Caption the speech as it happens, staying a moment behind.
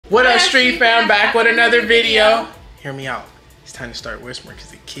What up, Street Fam? Back with another video. Hear me out. It's time to start whispering because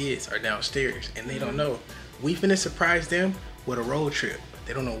the kids are downstairs and they don't know. We finna surprise them with a road trip.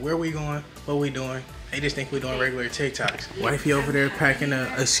 They don't know where we going, what we doing. They just think we're doing regular TikToks. Wifey over there packing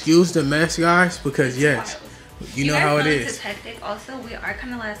a, excuse the mess, guys, because yes, you know how it is. It's hectic. Also, we are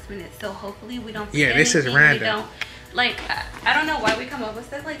kind of last minute, so hopefully we don't forget Yeah, this is anything. random. I don't know why we come up with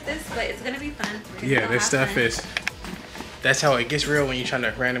stuff like this, but it's gonna be fun. Yeah, this stuff is, that's how it gets real when you're trying to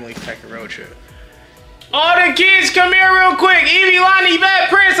randomly pack a road trip. All the kids, come here real quick. Evie, Lonnie, Yvette,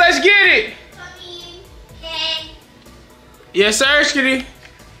 Prince, let's get it. Yes, sir, Skitty.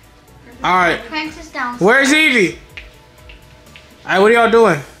 All right. Prince is down. Where's Evie? All right, what are y'all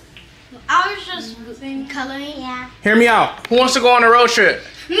doing? I was just coloring. Yeah. Hear me out. Who wants to go on a road trip?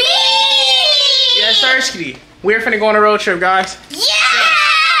 Me! Yes, sir, Skitty. We're finna go on a road trip, guys.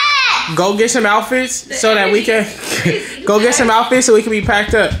 Yeah! Go get some outfits so that we can go get some outfits so we can be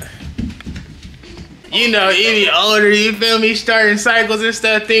packed up. You know, Evie older, you feel me, starting cycles and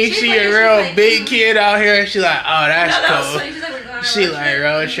stuff, thinks she a real big kid out here. She like, oh, that's cool. She like,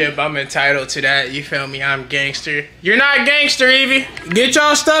 road trip, I'm entitled to that. You feel me, I'm gangster. You're not gangster, Evie. Get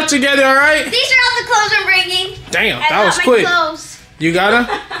y'all stuff together, all right? These are all the clothes I'm bringing. Damn, that was quick. Clothes. You got them?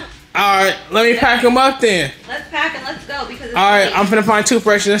 All right, let me pack them up then. Let's pack and let's go because it's all right, late. I'm finna find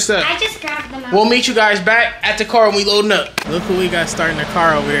toothbrushes and stuff. I just grabbed them out. We'll meet you guys back at the car when we loading up. Look who we got starting the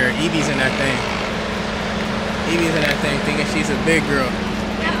car over there. Evie's in that thing. Evie's in that thing thinking she's a big girl.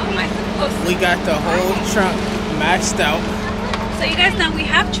 Yeah, how am I supposed to? We got the whole trunk maxed out. So you guys know we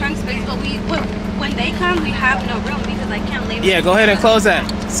have trunk space, but when they come, we have no room because I can't leave. Yeah, go ahead and close that.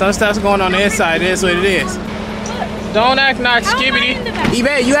 Some stuff's going on the inside. It is what it is. Don't act not skibbity.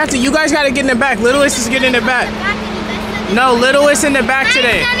 Yvette, you guys gotta get in the back. Littlest is getting in the back. No, Littlest in the back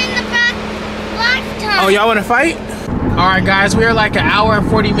today. Oh, y'all wanna fight? Alright guys, we are like an hour and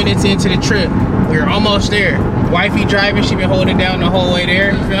 40 minutes into the trip. We're almost there. Wifey driving, she been holding down the whole way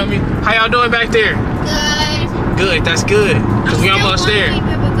there, you feel me? How y'all doing back there? Good. Good, that's good. Cause we almost there.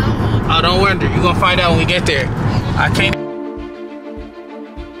 Oh, don't wonder. You're gonna find out when we get there. I can't.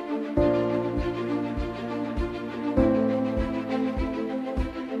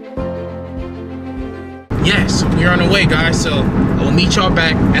 Yes, we're on the way, guys. So we'll meet y'all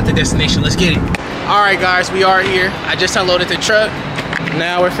back at the destination. Let's get it. All right, guys, we are here. I just unloaded the truck.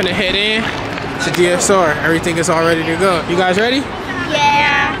 Now we're finna head in to DSR. Everything is all ready to go. You guys ready?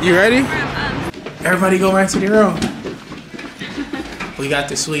 Yeah. You ready? Everybody go back to the room. We got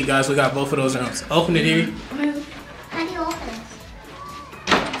the suite, guys. We got both of those rooms. Open it, Evie. How do you open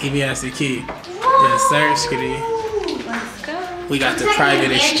it? Evie has the key. Yes, sir, Skitty. Let's go. We got the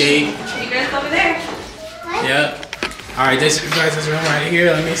private escape. You guys over there. Yep. All right, this is you guys' room right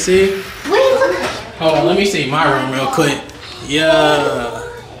here. Let me see. Wait, look. Hold on, let me see my room real quick. Yeah.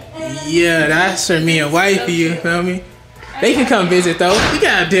 Yeah, that's for me and wifey, you feel me? They can come visit though. We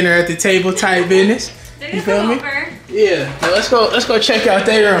got dinner at the table type business. You feel me? Yeah. Now let's go check out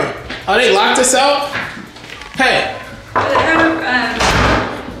their room. Oh, they locked us out? Hey.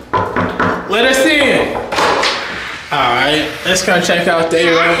 Let us in. Alright, let's go check out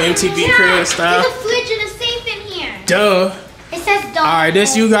their room, MTV crib style. There's a fridge and a safe in here. Duh. It says don't. Alright,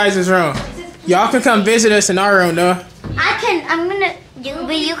 this you guys' room. Y'all can come visit us in our room though.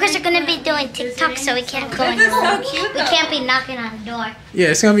 You guys are gonna be doing TikTok, so we can't go in. This is so cute. We can't be knocking on the door. Yeah,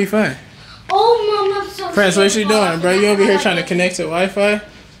 it's gonna be fun. Oh, Mom, I'm so Prince, what you doing, bro? You over here trying to connect to Wi-Fi?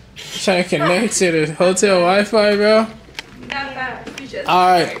 Trying to connect to the hotel Wi-Fi, bro?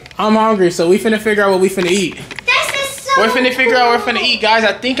 Alright, I'm hungry, so we finna figure out what we finna eat. This is so We're finna figure out what we're finna eat, guys.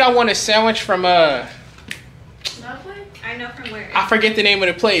 I think I want a sandwich from I know from where. I forget the name of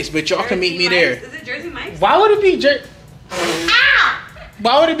the place, but y'all can meet me there. Is it Jersey Mike's? Why would it be Ow!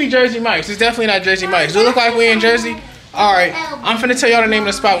 Why would it be Jersey Mike's? It's definitely not Jersey Mike's. Do it look like we in Jersey? Alright, I'm finna tell y'all the name of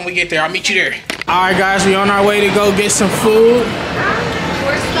the spot when we get there. I'll meet you there. Alright guys, we on our way to go get some food.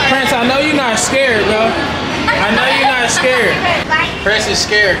 Prince, I know you're not scared, bro. I know you're not scared. Prince is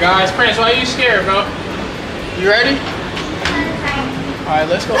scared, guys. Prince, why are you scared, bro? You ready? Alright,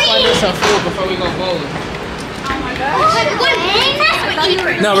 let's go find us some food before we go bowling. Oh my gosh.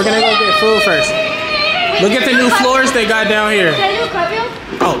 No, we're gonna go get food first. Look at the new floors they got down here.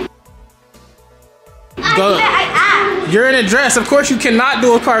 Oh. Go. You're in a dress. Of course you cannot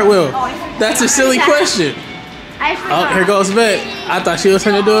do a cartwheel. That's a silly question. Oh, here goes Beth. I thought she was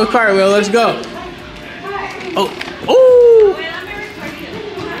gonna do a cartwheel. Let's go. Oh. Ooh.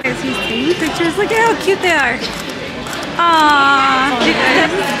 Guys, he's taking pictures. Look at how cute they are. Aww. This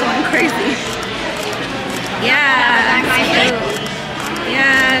is going crazy. Yeah.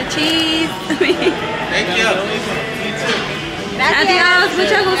 Yeah, cheese. Thank you. Adiós,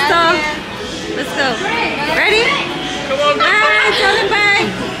 mucho gusto. So, ready? Come on, go. Throw them back.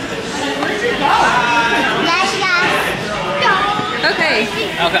 Okay.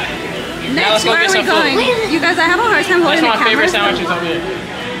 Okay. Next, where are we going? You guys, I have a hard time holding the camera. That's my favorite sandwiches over here.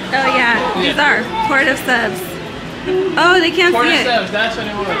 Oh yeah, these are portive subs. Oh, they can't see it. Subs, that's what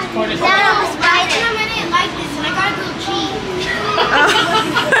it was. Portive subs. I didn't like this and I got a little cheese.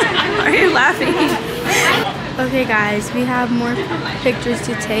 Oh. Are you laughing? Okay guys, we have more pictures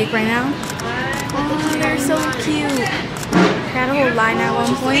to take right now. Oh, they're so cute. I had a whole line at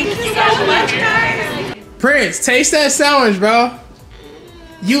one point. Prince, taste that sandwich, bro.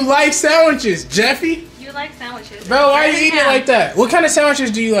 You like sandwiches, Jeffy? You like sandwiches. Bro, why are you eating it like that? What kind of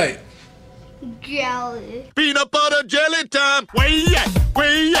sandwiches do you like? Jelly. Peanut butter jelly time. Where you at?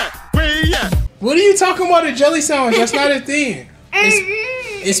 Where you at? Where you at? What are you talking about, a jelly sandwich? That's not a thing.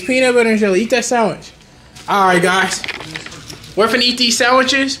 It's peanut butter and jelly. Eat that sandwich. Alright, guys. We're finna eat these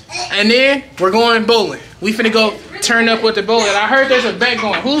sandwiches, and then we're going bowling. We finna go turn up with the bowling. I heard there's a bet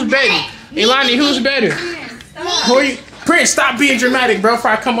going. Who's betting? Ilani, who's better? Who are you? Prince, stop being dramatic, bro,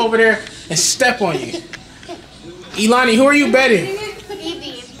 before I come over there and step on you. Ilani, who are you betting?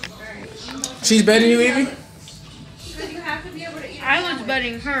 Evie. She's betting you, Evie? I was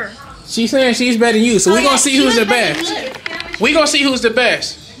betting her. She's saying she's betting you, so we're gonna see who's the best. We're gonna see who's the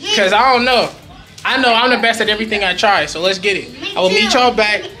best. Because I don't know. I know I'm the best at everything I try, so let's get it. I will meet y'all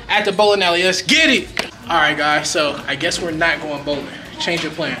back at the bowling alley. Let's get it. Alright, guys, so I guess we're not going bowling. Change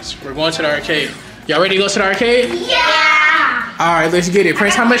your plans. We're going to the arcade. Y'all ready to go to the arcade? Yeah. Alright, let's get it.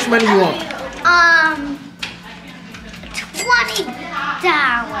 Prince, how much money you want? $20.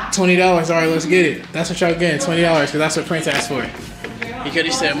 $20. Alright, let's get it. That's what y'all getting, $20, because that's what Prince asked for. He could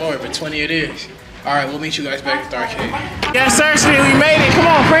have said more, but 20 it is. Alright, we'll meet you guys back at the arcade. Yes, sir, we made it. Come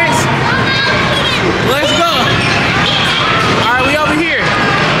on, Prince. Let's go. Alright, we over here.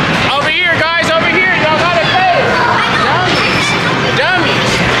 Over here, guys, over here. Y'all gotta pay.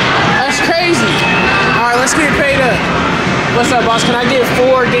 Dummies. That's crazy. Alright, let's get paid up. What's up, boss? Can I get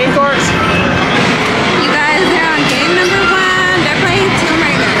 4 game cards? You guys, they're on game number 1. They're playing Tomb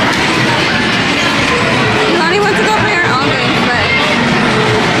Raider. Lonnie wants to go play her own game, but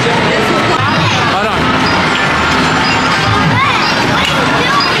this is Hold on.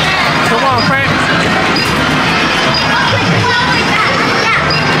 Come on, Prince.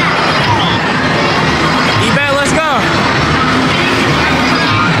 Ebay, let's go.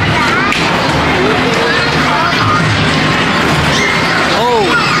 Oh.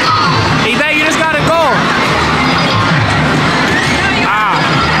 Ebay, you just gotta go. Ah.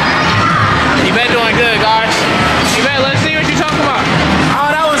 Ebay doing good, guys. Ebay, let's see what you're talking about.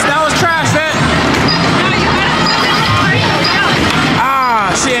 Oh, that was trash, man.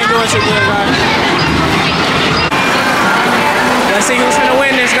 Ah, she ain't doing too good, guys. Let's see who's gonna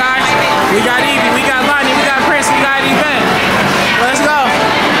win this, guys. We got Evie, we got Lonnie, we got Prince, we got Yvette. Let's go.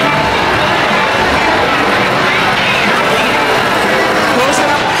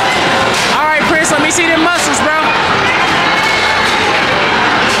 All right, Prince, let me see them muscles, bro.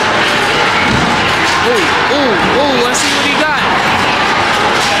 Ooh, ooh, ooh, let's see what he got.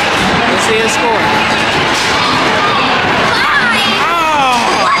 Let's see his score.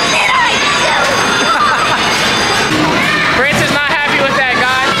 Prince is not happy with that,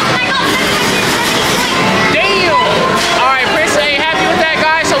 guys. Damn! Alright, Prince ain't happy with that,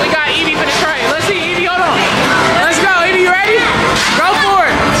 guys, so we got Evie for the try. Let's see, Evie, hold on. Let's go, Evie, you ready? Go for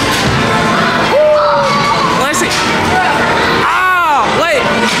it. Woo. Let's see. Oh, wait.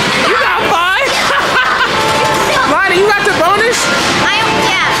 You got 5? Lonnie, you got the bonus?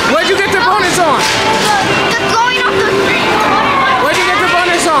 Yeah. What'd you get the bonus on? Going off the street. What'd you get the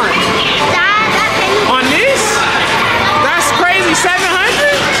bonus on? On this? That's crazy, 700?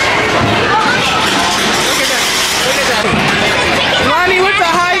 Look at that. Look at that. Lonnie with the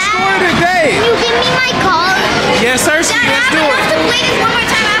high score today. Can you give me my card? Yes, sir. Let's do I have it. to play this one more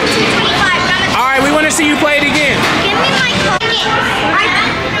time. I have 225. All right, we want to see you play it again. Give me my card.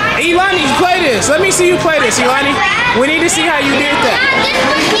 Elani, play this. Let me see you play this, Elani. We need to see how you did that.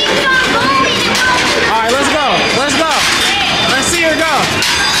 All right, let's go. Let's go. Let's see her go.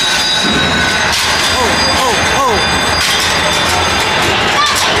 Oh, oh, oh.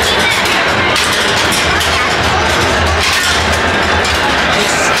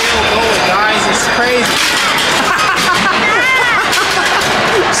 It's still going, guys. It's crazy.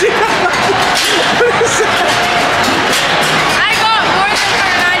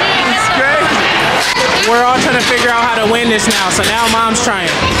 We're all trying to figure out how to win this now, so now Mom's trying.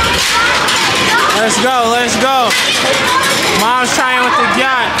 Let's go, let's go. Mom's trying with the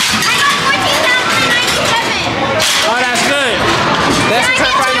yacht. Oh, that's good. That's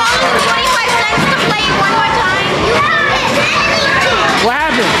her final score.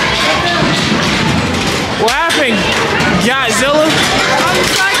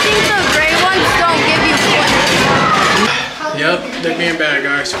 They're being bad,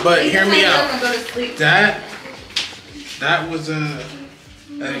 guys. But hear me out. That was an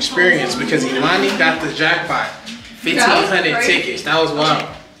experience because Imani got the jackpot. 1,500 tickets. That was wild.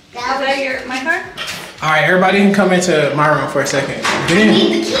 Is that my car? All right, everybody can come into my room for a second. Get in. I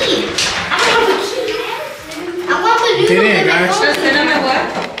need the key. I want the new Get in, guys. Sit on my what?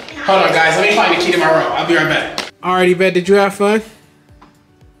 Hold on, guys. Let me find the key to my room. I'll be right back. Alrighty, bet. Did you have fun?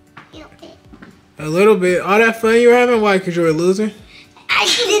 A little bit. All that fun you were having? Why? Because you were a loser? I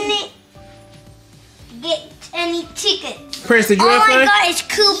didn't get any tickets. Prince, did you have fun? All I got is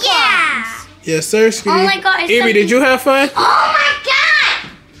coupons. Yeah. Yes, sir. Scooty. All I got is Evie, did you have fun? Oh my god!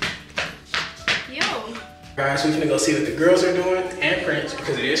 Yo. Guys, we're gonna go see what the girls are doing and Prince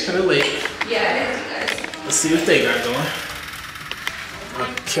because it is kind of late. Yeah, it is, you guys. Let's see what they got going.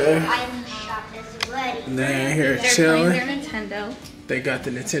 Okay. I'm shop is ready. They're here They're chilling. playing their Nintendo. They got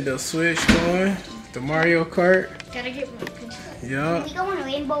the Nintendo Switch going. The Mario Kart. Gotta get my controller. Yup. We go on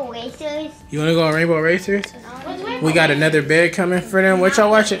Rainbow Racers. You wanna go on Rainbow Racers? What's Rainbow We got another bed coming for them. What y'all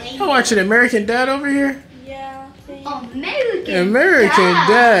watching? Y'all watching American Dad over here? Yeah. American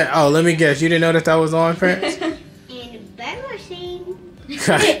Dad. Oh, let me guess. You didn't know that was on, Prince? Embarrassing.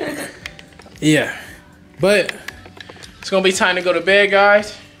 Yeah. But it's gonna be time to go to bed,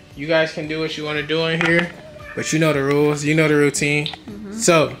 guys. You guys can do what you want to do in here. But you know the rules. You know the routine.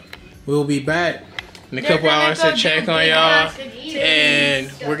 So we'll be back in a couple hours to check on y'all.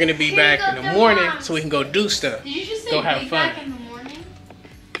 And we're gonna be back in the morning so we can go do stuff. Did you just say Go have be fun. back in the morning?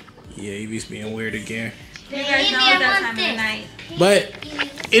 Yeah, Evie's being weird again. You guys know that time of the night. But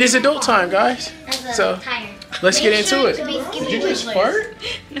it is adult time, guys. So let's get into it. Did you just fart?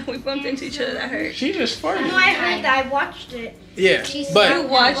 No, we bumped into each other. That hurt. She just farted. No, I heard that. I watched it. Yeah, You but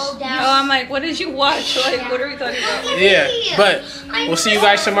watched? Oh, I'm like, what did you watch? Like, what are we talking about? yeah, but we'll see you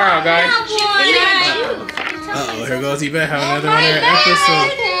guys tomorrow, guys. Good night. Uh-oh, here goes Yvette. Have another one of her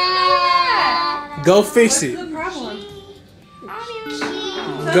episode. Go fix it. What's the problem?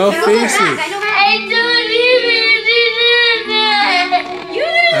 Go fix it. I don't even do You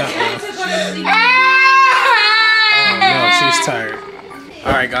didn't try to go to sleep. Oh no, she's tired.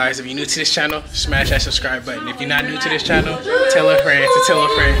 Alright guys, if you're new to this channel, smash that subscribe button. If you're not new to this channel, tell a friend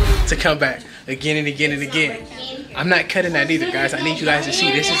to come back again and again and again. I'm not cutting that either, guys. I need you guys to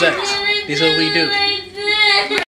see this is us. This is what we do.